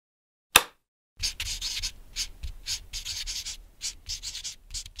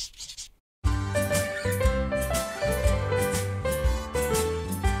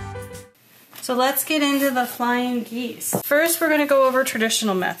So let's get into the flying geese. First, we're going to go over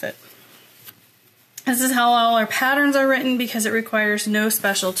traditional method. This is how all our patterns are written because it requires no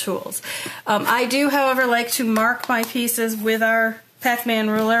special tools. I do, however, like to mark my pieces with our Pac-Man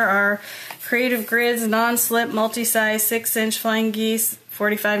ruler, our Creative Grids non-slip multi-size 6-inch flying geese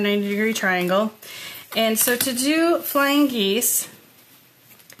 45 90-degree triangle. And so to do flying geese,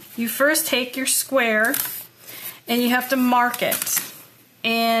 you first take your square and you have to mark it.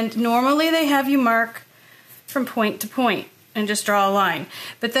 And normally they have you mark from point to point and just draw a line.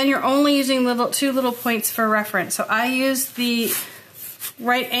 But then you're only using two little points for reference. So I use the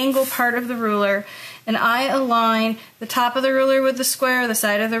right angle part of the ruler and I align the top of the ruler with the square, the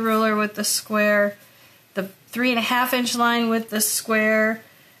side of the ruler with the square, the 3.5-inch line with the square,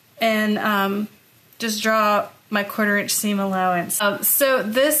 and just draw my 1/4-inch seam allowance. So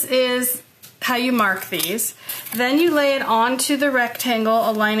this is how you mark these. Then you lay it onto the rectangle,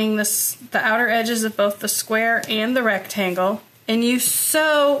 aligning the outer edges of both the square and the rectangle, and you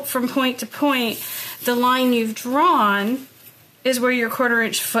sew from point to point. The line you've drawn is where your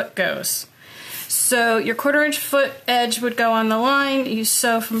 1/4-inch foot goes. So your 1/4-inch foot edge would go on the line, you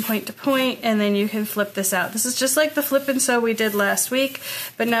sew from point to point, and then you can flip this out. This is just like the flip and sew we did last week,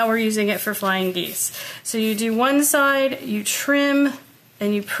 but now we're using it for flying geese. So you do one side, you trim,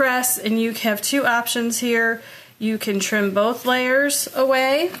 and you press, and you have two options here. You can trim both layers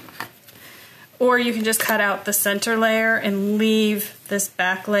away, or you can just cut out the center layer and leave this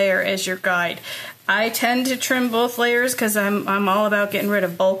back layer as your guide. I tend to trim both layers because I'm all about getting rid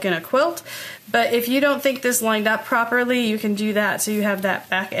of bulk in a quilt, but if you don't think this lined up properly, you can do that so you have that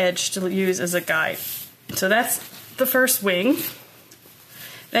back edge to use as a guide. So that's the first wing.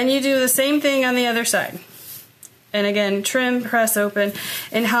 Then you do the same thing on the other side. And again, trim, press open.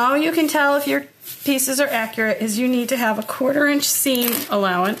 And how you can tell if your pieces are accurate is you need to have a 1/4-inch seam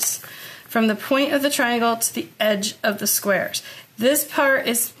allowance from the point of the triangle to the edge of the squares. This part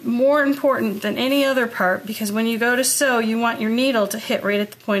is more important than any other part because when you go to sew, you want your needle to hit right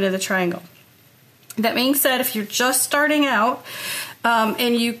at the point of the triangle. That being said, if you're just starting out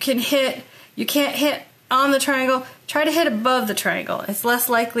and you can't hit on the triangle, try to hit above the triangle. It's less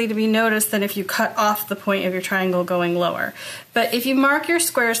likely to be noticed than if you cut off the point of your triangle going lower. But if you mark your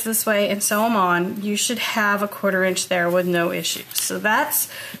squares this way and sew them on, you should have a 1/4-inch there with no issues. So that's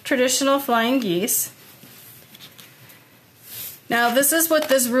traditional flying geese. Now this is what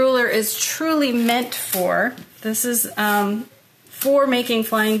this ruler is truly meant for. This is for making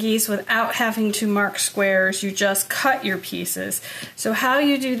flying geese without having to mark squares. You just cut your pieces. So how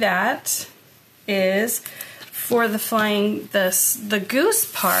you do that is for the goose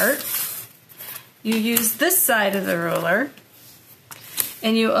part, you use this side of the ruler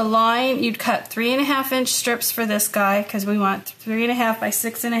and you'd cut 3.5-inch strips for this guy because we want 3.5 by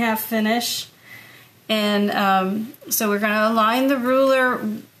 6.5 finish. And so we're going to align the ruler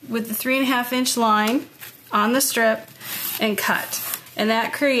with the 3.5-inch line on the strip and cut. And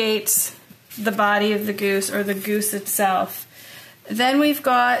that creates the body of the goose or the goose itself. Then we've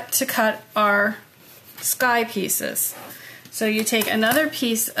got to cut our sky pieces. So you take another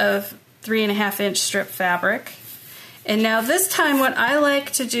piece of 3.5-inch strip fabric, and now this time what I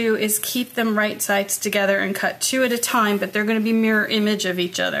like to do is keep them right sides together and cut 2 at a time, but they're going to be mirror image of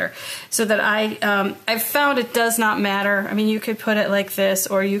each other. So that I've found it does not matter. I mean, you could put it like this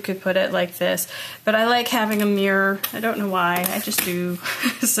or you could put it like this, but I like having a mirror. I don't know why, I just do.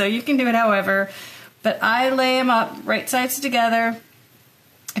 So you can do it however, but I lay them up right sides together.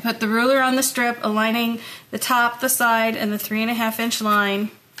 I put the ruler on the strip, aligning the top, the side, and the 3.5-inch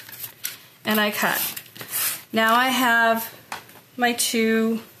line, and I cut. Now I have my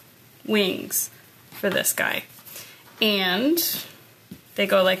 2 wings for this guy, and they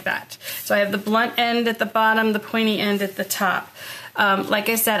go like that. So I have the blunt end at the bottom, the pointy end at the top. Like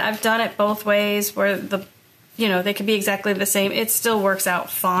I said, I've done it both ways where they could be exactly the same. It still works out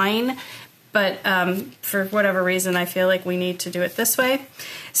fine, but for whatever reason I feel like we need to do it this way.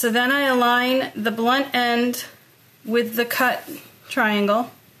 So then I align the blunt end with the cut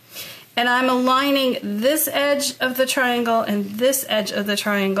triangle, and I'm aligning this edge of the triangle and this edge of the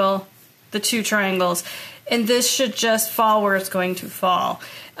triangle, the 2 triangles, and this should just fall where it's going to fall.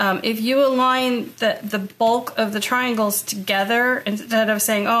 If you align the bulk of the triangles together, instead of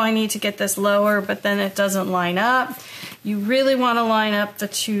saying, oh, I need to get this lower, but then it doesn't line up, you really want to line up the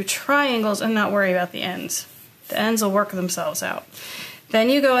 2 triangles and not worry about the ends. The ends will work themselves out. Then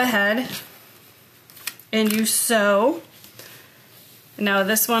you go ahead and you sew. Now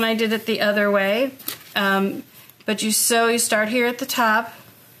this one I did it the other way, but you start here at the top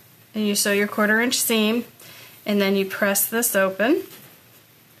and you sew your 1/4-inch seam, and then you press this open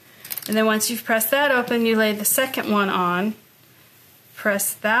And then once you've pressed that open, you lay the second one on,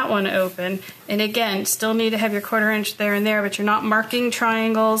 press that one open, and again, still need to have your 1/4 inch there and there, but you're not marking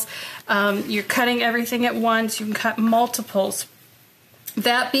triangles. You're cutting everything at once. You can cut multiples.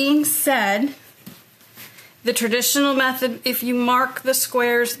 That being said, the traditional method, if you mark the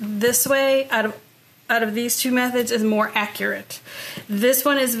squares this way, out of these two methods, is more accurate. This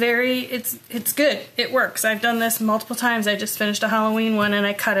one is it's good. It works. I've done this multiple times. I just finished a Halloween one and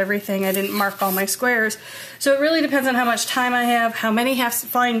I cut everything. I didn't mark all my squares. So it really depends on how much time I have, how many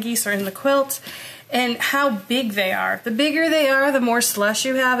flying geese are in the quilt, and how big they are. The bigger they are, the more slush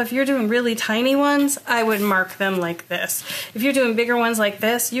you have. If you're doing really tiny ones, I would mark them like this. If you're doing bigger ones like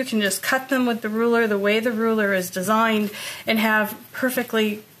this, you can just cut them with the ruler the way the ruler is designed and have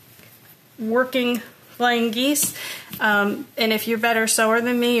perfectly working flying geese. And if you're better sewer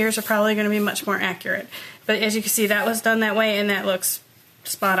than me, yours are probably going to be much more accurate. But as you can see, that was done that way and that looks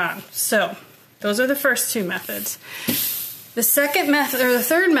spot on. So those are the first two methods. The second method, or the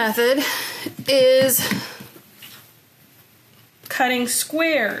third method, is cutting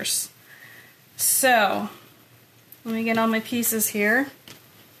squares. So let me get all my pieces here.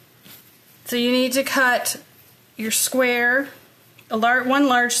 So you need to cut your square, one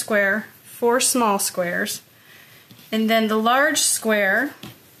large square, 4 small squares, and then the large square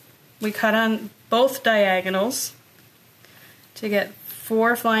we cut on both diagonals to get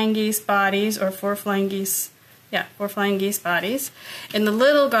 4 flying geese bodies, or 4 flying geese bodies, and the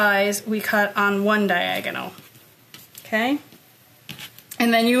little guys we cut on one diagonal. Okay,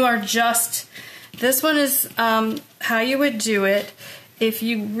 and then you are this one is how you would do it if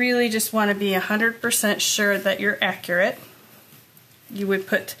you really just want to be 100% sure that you're accurate. You would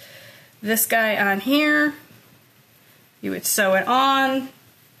put this guy on here, you would sew it on,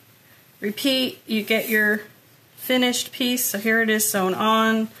 repeat, you get your finished piece. So here it is sewn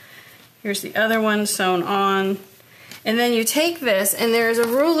on, here's the other one sewn on, and then you take this, and there's a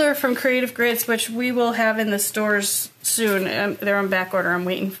ruler from Creative Grids, which we will have in the stores soon. They're on back order, I'm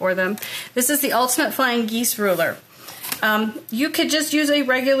waiting for them. This is the Ultimate Flying Geese ruler. You could just use a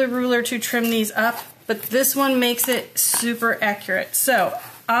regular ruler to trim these up, but this one makes it super accurate. So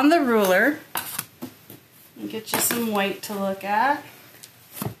on the ruler, I'll get you some white to look at.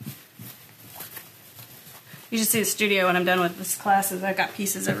 You should see the studio when I'm done with this classes. I've got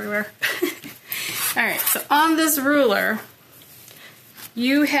pieces everywhere. Alright, so on this ruler,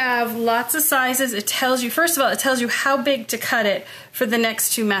 you have lots of sizes. It tells you, first of all, it tells you how big to cut it for the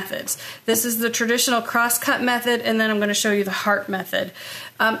next two methods. This is the traditional cross-cut method, and then I'm going to show you the heart method.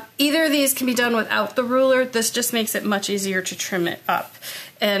 Either of these can be done without the ruler. This just makes it much easier to trim it up.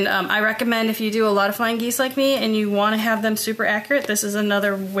 And I recommend, if you do a lot of flying geese like me and you want to have them super accurate, this is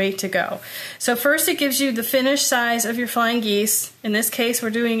another way to go. So first it gives you the finished size of your flying geese. In this case, we're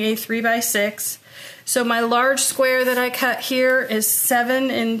doing a 3x6. So my large square that I cut here is 7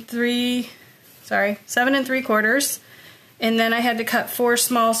 3/4. And then I had to cut 4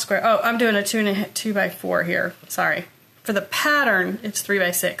 small squares. Oh, I'm doing a 2x4 here, sorry. For the pattern, it's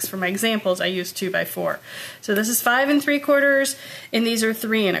 3x6. For my examples, I use 2x4. So this is 5 3/4, and these are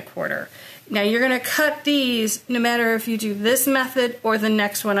 3 1/4. Now you're going to cut these no matter if you do this method or the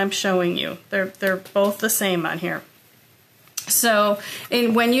next one I'm showing you. They're both the same on here. So,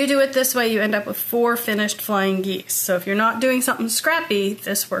 and when you do it this way, you end up with 4 finished flying geese. So if you're not doing something scrappy,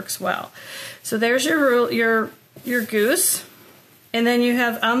 this works well. So there's your goose, and then you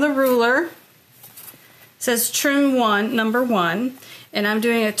have on the ruler, says trim number 1, and I'm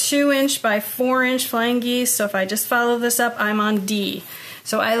doing a 2" by 4" flying geese. So if I just follow this up, I'm on D.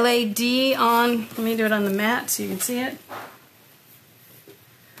 So I lay D on, let me do it on the mat so you can see it.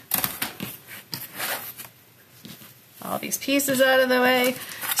 All these pieces out of the way.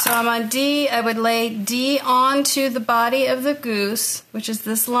 So I'm on D. I would lay D onto the body of the goose, which is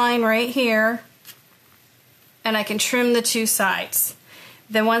this line right here, and I can trim the 2 sides.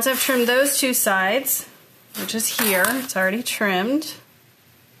 Then once I've trimmed those 2 sides, which is here, it's already trimmed,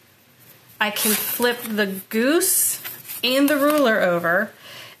 I can flip the goose and the ruler over,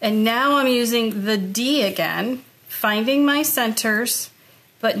 and now I'm using the D again, finding my centers,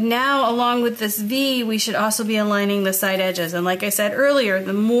 but now along with this V, we should also be aligning the side edges. And like I said earlier,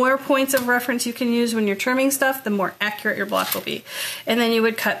 the more points of reference you can use when you're trimming stuff, the more accurate your block will be. And then you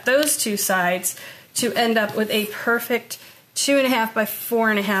would cut those 2 sides to end up with a perfect 2.5 by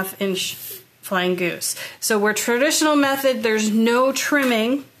 4.5 inch flying goose. So we're traditional method, there's no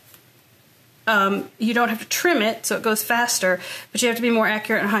trimming. you don't have to trim it, so it goes faster, but you have to be more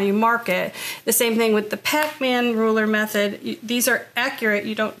accurate on how you mark it. The same thing with the Pac-Man ruler method. These are accurate.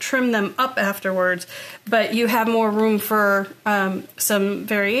 You don't trim them up afterwards, but you have more room for some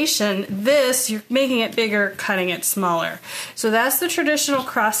variation. This, you're making it bigger, cutting it smaller. So that's the traditional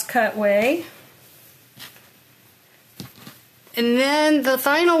cross-cut way. And then the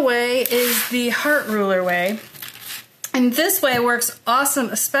final way is the heart ruler way. And this way works awesome,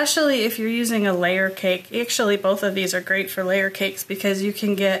 especially if you're using a layer cake. Actually, both of these are great for layer cakes because you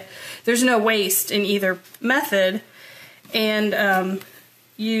can get, there's no waste in either method, and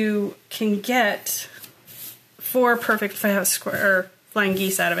you can get 4 perfect flying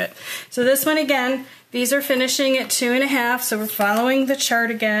geese out of it. So this one again, these are finishing at 2.5, so we're following the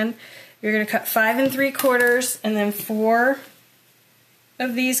chart again. You're going to cut 5 3/4 and then 4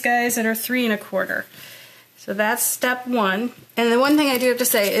 of these guys that are 3 1/4. So that's step 1. And the one thing I do have to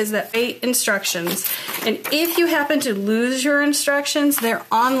say is that 8 instructions. And if you happen to lose your instructions, they're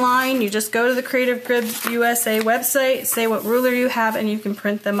online. You just go to the Creative Grids USA website, say what ruler you have, and you can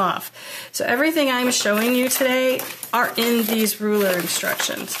print them off. So everything I'm showing you today are in these ruler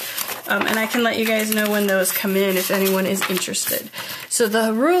instructions. And I can let you guys know when those come in if anyone is interested. So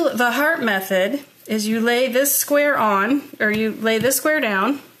the heart method is you lay this square on, or you lay this square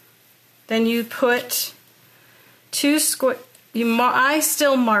down, then you put 2 square, I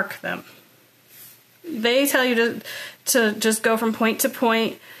still mark them. They tell you to just go from point to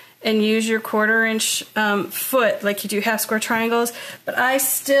point and use your 1/4 inch foot like you do half square triangles, but I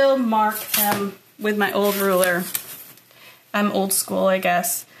still mark them with my old ruler. I'm old school, I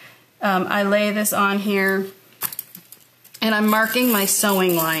guess. I lay this on here and I'm marking my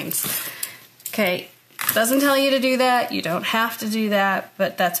sewing lines. Okay, doesn't tell you to do that. You don't have to do that,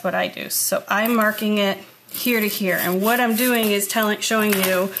 but that's what I do. So I'm marking it here to here, and what I'm doing is showing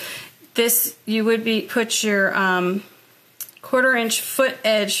you this. You would put your 1/4 inch foot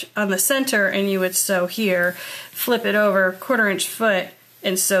edge on the center, and you would sew here, flip it over 1/4 inch foot,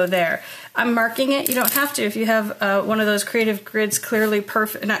 and sew there. I'm marking it. You don't have to if you have one of those Creative Grids Clearly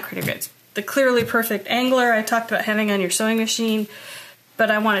Perfect, not Creative Grids, the Clearly Perfect Angler I talked about having on your sewing machine, but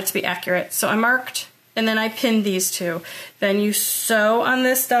I want it to be accurate. So I marked, and then I pinned these 2. Then you sew on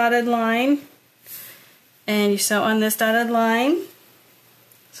this dotted line, and you sew on this dotted line,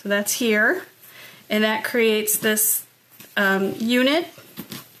 so that's here, and that creates this unit,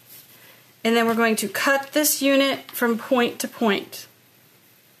 and then we're going to cut this unit from point to point.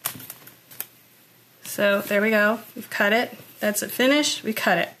 So there we go, we've cut it, that's it finished, we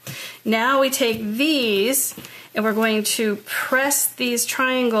cut it. Now we take these and we're going to press these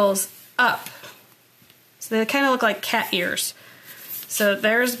triangles up, so they kind of look like cat ears. So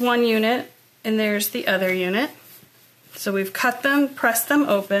there's one unit, and there's the other unit. So we've cut them, pressed them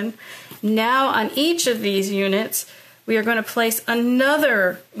open. Now on each of these units, we are going to place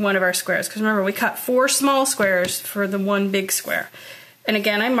another one of our squares, because remember, we cut 4 small squares for the 1 big square. And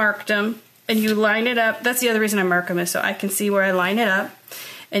again, I marked them, and you line it up. That's the other reason I mark them, is so I can see where I line it up.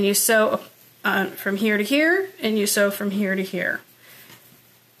 And you sew from here to here, and you sew from here to here.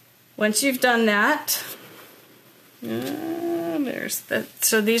 Once you've done that,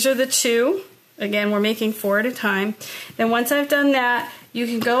 so these are the 2. Again, we're making 4 at a time. Then once I've done that, you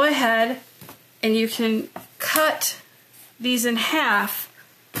can go ahead and you can cut these in half,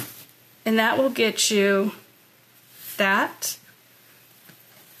 and that will get you that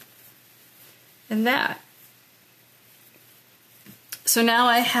and that. So now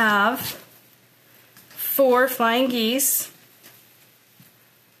I have 4 flying geese,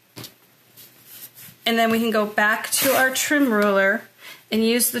 and then we can go back to our trim ruler and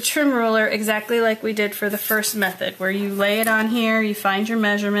use the trim ruler exactly like we did for the first method, where you lay it on here, you find your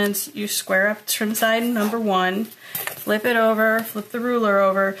measurements, you square up trim side number 1, flip it over, flip the ruler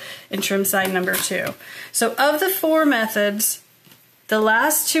over, and trim side number 2. So of the 4 methods, the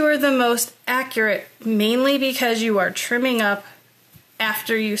last 2 are the most accurate, mainly because you are trimming up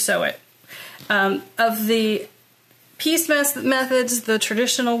after you sew it. Of the piece methods, the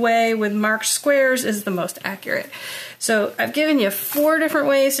traditional way with marked squares is the most accurate. So I've given you 4 different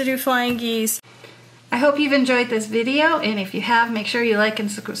ways to do flying geese. I hope you've enjoyed this video, and if you have, make sure you like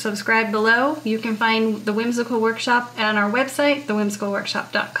and subscribe below. You can find the Whimsical Workshop on our website,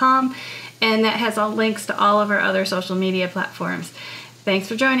 thewhimsicalworkshop.com, and that has all links to all of our other social media platforms. Thanks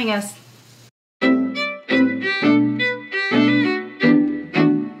for joining us.